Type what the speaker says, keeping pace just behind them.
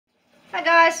Hi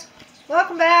guys,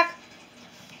 welcome back.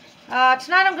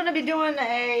 Tonight I'm going to be doing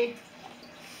a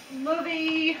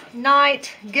movie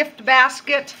night gift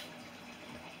basket,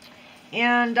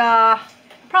 and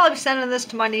probably be sending this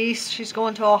to my niece. She's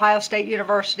going to Ohio State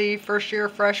University, first year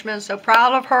freshman, so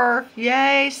proud of her.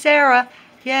 Yay Sarah,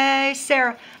 yay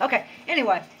Sarah. Okay,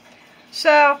 anyway,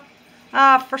 so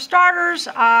for starters,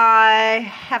 I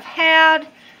have had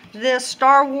this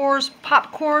Star Wars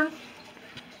popcorn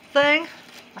thing.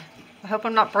 I hope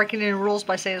I'm not breaking any rules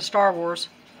by saying Star Wars.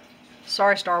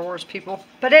 Sorry, Star Wars people.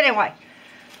 But anyway,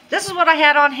 this is what I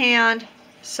had on hand.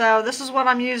 So this is what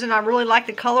I'm using. I really like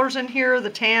the colors in here,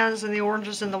 the tans and the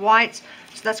oranges and the whites.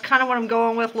 So that's kind of what I'm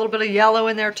going with. A little bit of yellow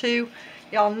in there too.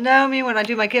 Y'all know me when I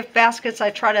do my gift baskets. I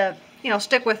try to,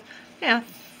 stick with,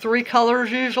 3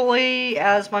 colors usually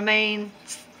as my main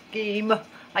scheme,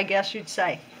 I guess you'd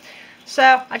say.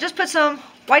 So I just put some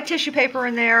white tissue paper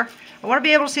in there. I want to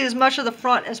be able to see as much of the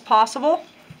front as possible.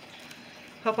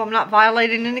 Hope I'm not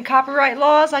violating any copyright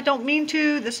laws. I don't mean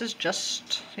to. This is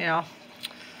just,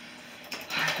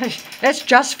 it's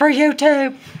just for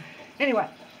YouTube. Anyway,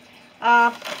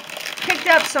 picked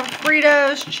up some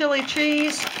Fritos chili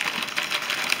cheese,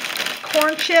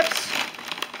 corn chips,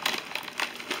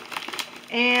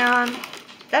 and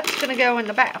that's going to go in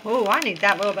the back. Oh, I need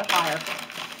that a little bit higher.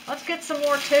 Let's get some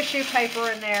more tissue paper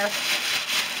in there.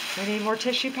 We need more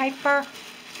tissue paper.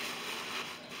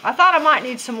 I thought I might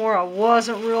need some more. I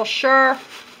wasn't real sure.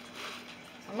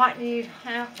 I might need,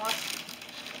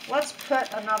 let's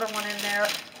put another one in there.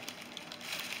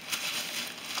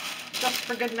 Just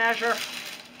for good measure.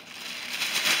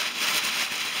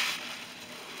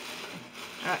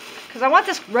 Alright, because I want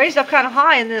this raised up kind of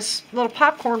high, and this little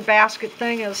popcorn basket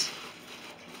thing is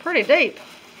pretty deep.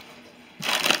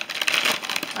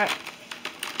 Alright.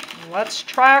 Let's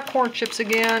try our corn chips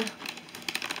again.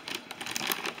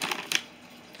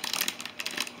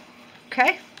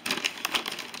 Okay.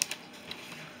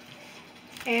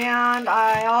 And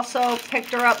I also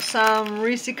picked her up some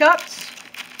Reese cups,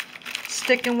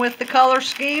 sticking with the color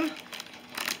scheme.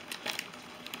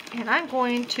 And I'm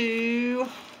going to,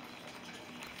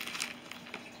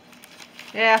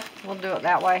 we'll do it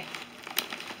that way.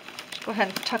 Go ahead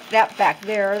and tuck that back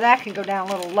there. That can go down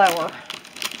a little lower.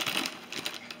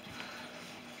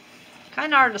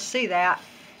 Kind of hard to see that.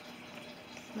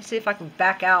 Let's see if I can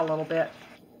back out a little bit.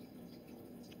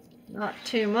 Not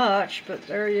too much, but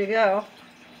there you go.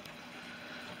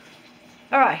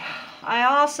 Alright, I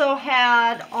also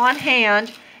had on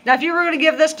hand, now if you were going to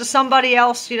give this to somebody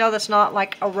else, that's not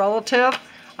like a relative,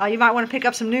 you might want to pick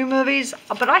up some new movies,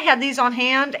 but I had these on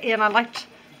hand, and I liked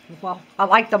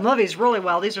the movies really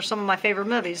well. These are some of my favorite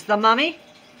movies. The Mummy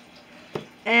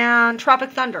and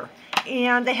Tropic Thunder.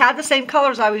 And they had the same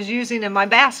colors I was using in my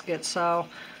basket, so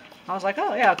I was like,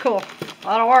 oh yeah, cool.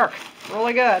 That'll work.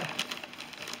 Really good.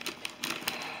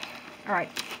 Alright,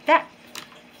 that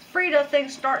Frito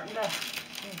thing's starting to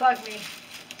bug me.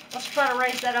 Let's try to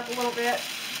raise that up a little bit.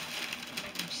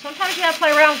 Sometimes you have to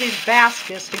play around with these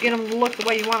baskets to get them to look the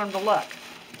way you want them to look.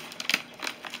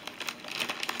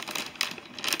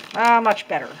 Much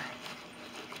better.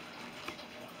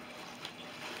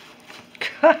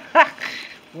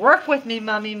 Work with me,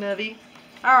 Mummy movie.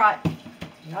 Alright,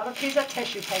 another piece of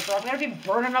tissue paper. I'm going to be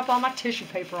burning up all my tissue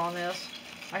paper on this.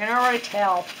 I can already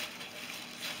tell.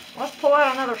 Let's pull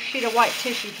out another sheet of white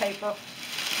tissue paper.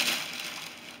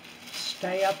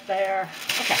 Stay up there.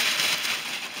 Okay.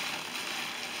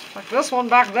 Like this one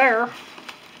back there.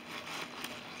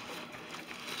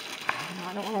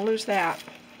 I don't want to lose that.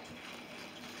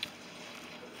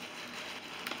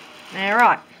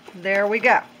 Alright, there we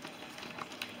go.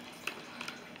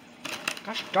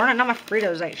 Gosh darn it, now my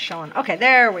Fritos ain't showing. Okay,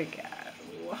 there we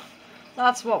go.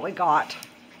 That's what we got.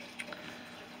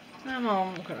 I'm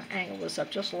going to angle this up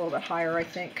just a little bit higher, I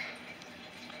think.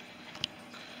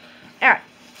 Alright.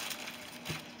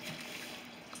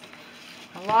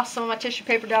 I lost some of my tissue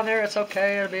paper down there. It's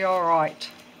okay. It'll be alright.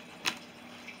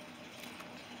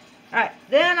 Alright.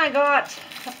 Then I got,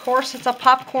 of course, it's a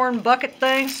popcorn bucket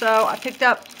thing. So I picked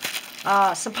up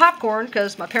some popcorn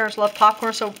because my parents love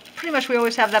popcorn. So pretty much we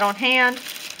always have that on hand.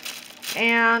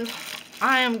 And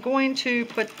I am going to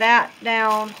put that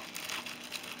down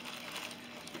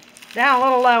a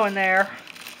little low in there,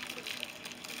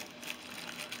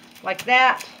 like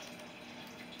that.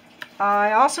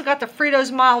 I also got the Fritos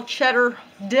mild cheddar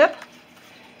dip,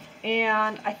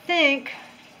 and I think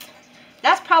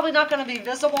that's probably not going to be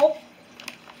visible.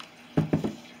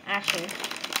 Actually,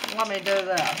 let me do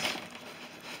this.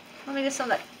 Let me get some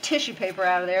of that tissue paper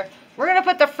out of there. We're going to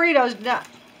put the Fritos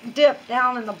dip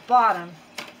down in the bottom.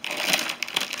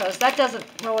 because that doesn't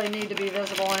really need to be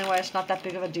visible anyway. It's not that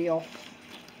big of a deal.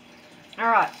 All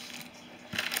right.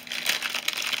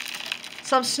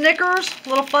 Some Snickers,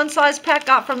 little fun size pack,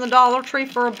 got from the Dollar Tree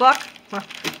for $1. Well,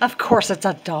 of course it's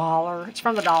 $1. It's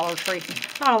from the Dollar Tree.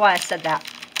 I don't know why I said that.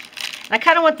 I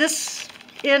kind of want this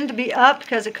end to be up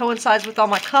because it coincides with all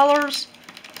my colors.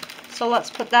 So let's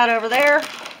put that over there.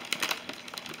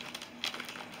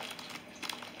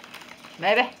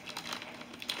 Maybe.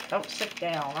 Don't stick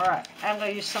down. All right. I'm going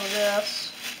to use some of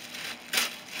this.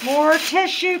 More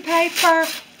tissue paper.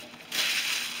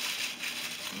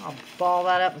 I'll ball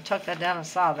that up and tuck that down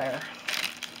inside there.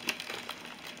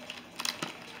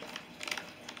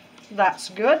 That's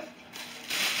good.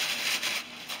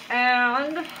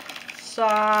 And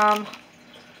some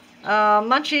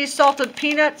Munchies salted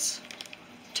peanuts.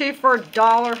 2 for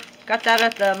 $1. Got that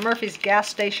at the Murphy's gas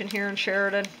station here in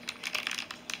Sheridan.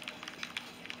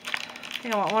 I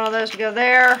think I want one of those to go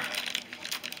there.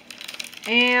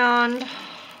 And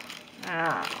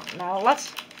no,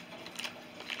 let's,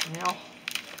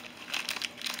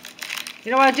 you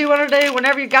know what I do want to do?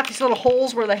 Whenever you got these little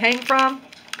holes where they hang from,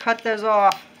 cut those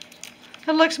off.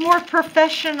 It looks more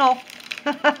professional.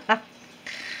 Yeah,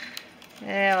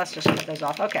 let's just cut those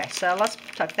off. Okay, so let's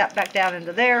tuck that back down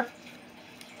into there.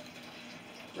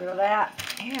 Rid of that.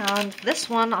 And this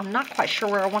one, I'm not quite sure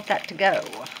where I want that to go.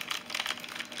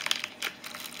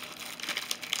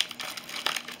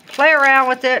 Play around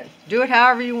with it. Do it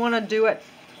however you want to do it.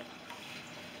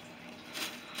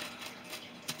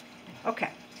 Okay.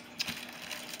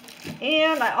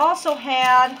 And I also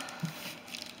had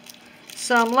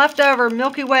some leftover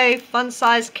Milky Way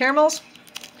fun-sized caramels.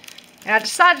 And I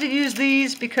decided to use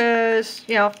these because,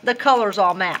 you know, the colors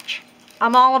all match.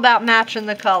 I'm all about matching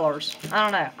the colors. I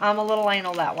don't know. I'm a little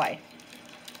anal that way.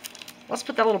 Let's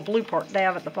put that little blue part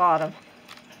down at the bottom.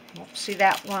 Won't see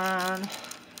that one.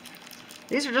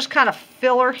 These are just kind of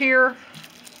filler here.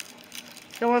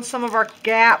 Fill in some of our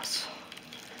gaps.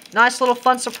 Nice little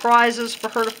fun surprises for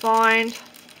her to find.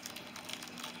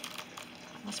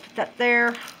 Let's put that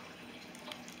there.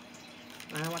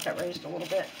 I want that raised a little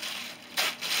bit.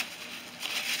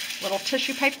 Little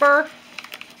tissue paper.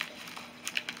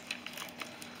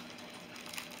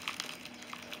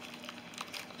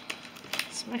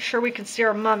 Let's make sure we can see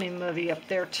our Mummy movie up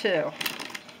there too.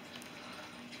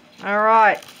 All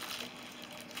right.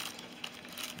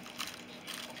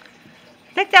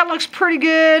 I think that looks pretty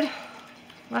good.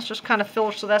 That's just kind of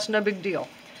filler, so that's no big deal.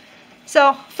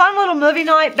 So, fun little movie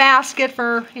night basket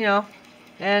for, you know,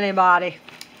 anybody.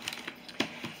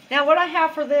 Now, what I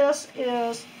have for this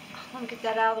is, let me get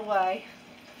that out of the way,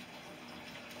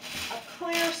 a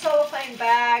clear cellophane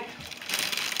bag.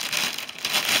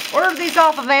 Ordered these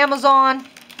off of Amazon.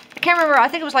 I can't remember, I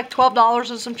think it was like $12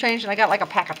 and some change, and I got like a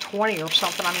pack of 20 or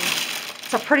something. I mean,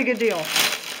 it's a pretty good deal.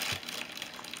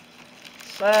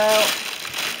 So,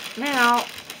 now,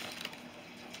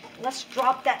 let's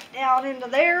drop that down into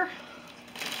there.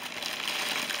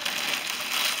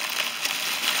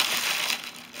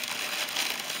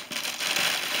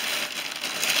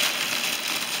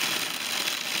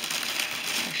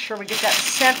 Make sure we get that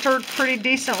centered pretty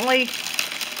decently.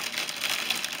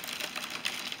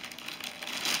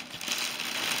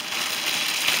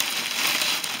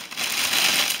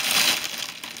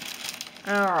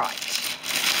 All right.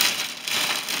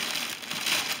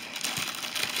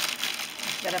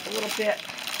 That up a little bit.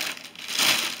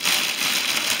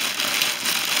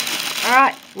 All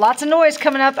right, lots of noise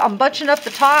coming up. I'm bunching up the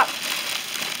top.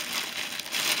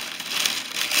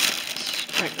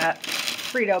 Straighten that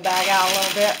Frito bag out a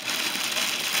little bit.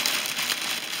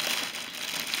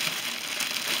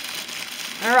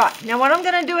 All right, now what I'm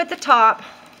going to do at the top,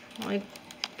 let me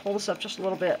pull this up just a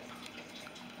little bit.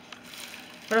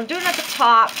 What I'm doing at the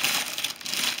top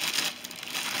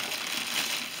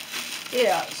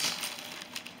is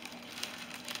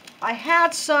I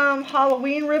had some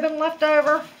Halloween ribbon left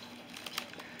over.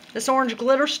 This orange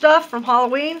glitter stuff from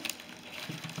Halloween.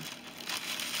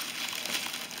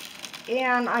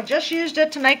 And I just used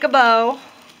it to make a bow.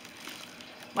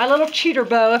 My little cheater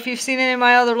bow. If you've seen any of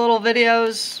my other little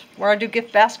videos where I do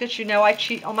gift baskets, you know I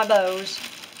cheat on my bows.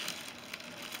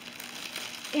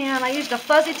 And I used a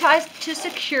fuzzy tie to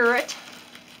secure it.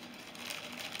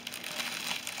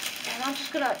 And I'm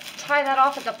just going to tie that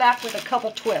off at the back with a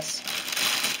couple twists.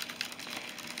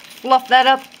 Fluff that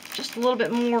up just a little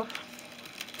bit more.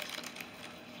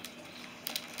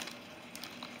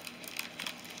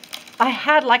 I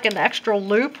had like an extra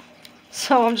loop,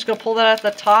 so I'm just going to pull that at the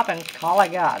top and call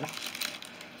it God.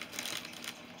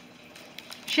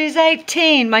 She's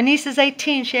 18. My niece is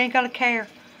 18. She ain't going to care.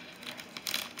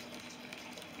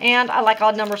 And I like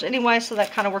odd numbers anyway, so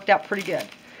that kind of worked out pretty good.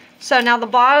 So now the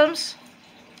bottoms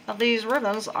of these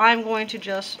ribbons, I'm going to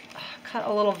just cut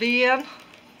a little V in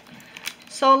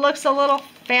so it looks a little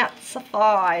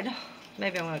fancified.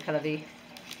 Maybe I'm going to cut a V.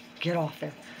 Get off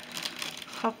there.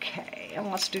 Okay, and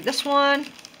let's do this one.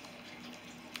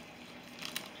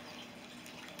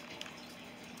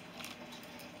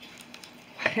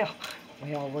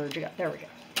 Well, where'd you go? There we go.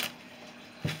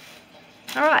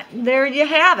 All right, there you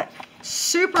have it.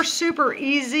 Super, super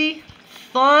easy,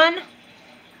 fun,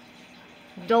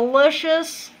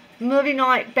 delicious movie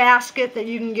night basket that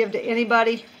you can give to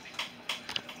anybody.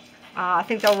 I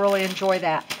think they'll really enjoy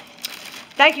that.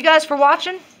 Thank you guys for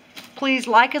watching. Please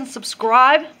like and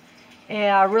subscribe.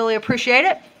 And I really appreciate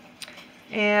it.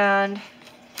 And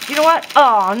you know what?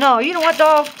 Oh, no. You know what,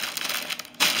 dog?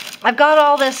 I've got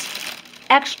all this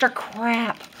extra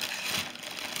crap.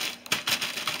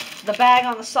 The bag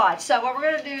on the side. So what we're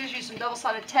going to do is use some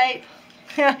double-sided tape.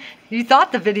 You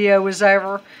thought the video was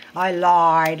over. I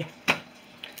lied.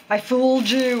 I fooled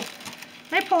you.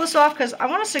 Let me pull this off because I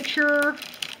want to secure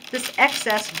this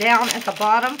excess down at the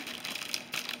bottom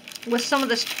with some of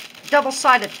this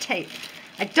double-sided tape.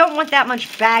 I don't want that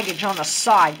much baggage on the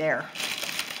side there.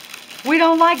 We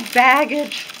don't like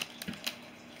baggage.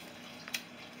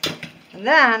 And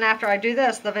then after I do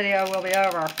this, the video will be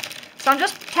over. So I'm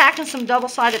just tacking some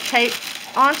double-sided tape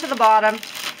onto the bottom,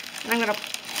 and I'm going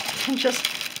to just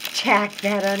tack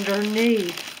that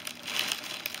underneath.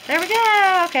 There we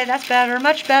go. Okay, that's better.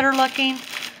 Much better looking.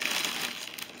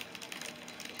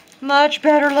 Much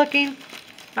better looking.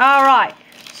 All right,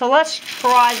 so let's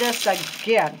try this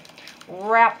again.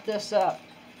 Wrap this up.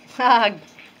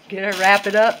 Get it, wrap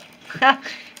it up.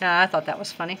 I thought that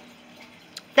was funny.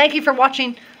 Thank you for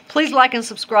watching. Please like and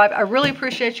subscribe. I really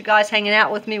appreciate you guys hanging out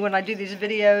with me when I do these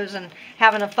videos and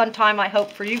having a fun time, I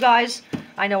hope, for you guys.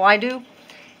 I know I do.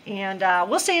 And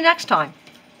we'll see you next time.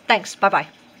 Thanks. Bye-bye.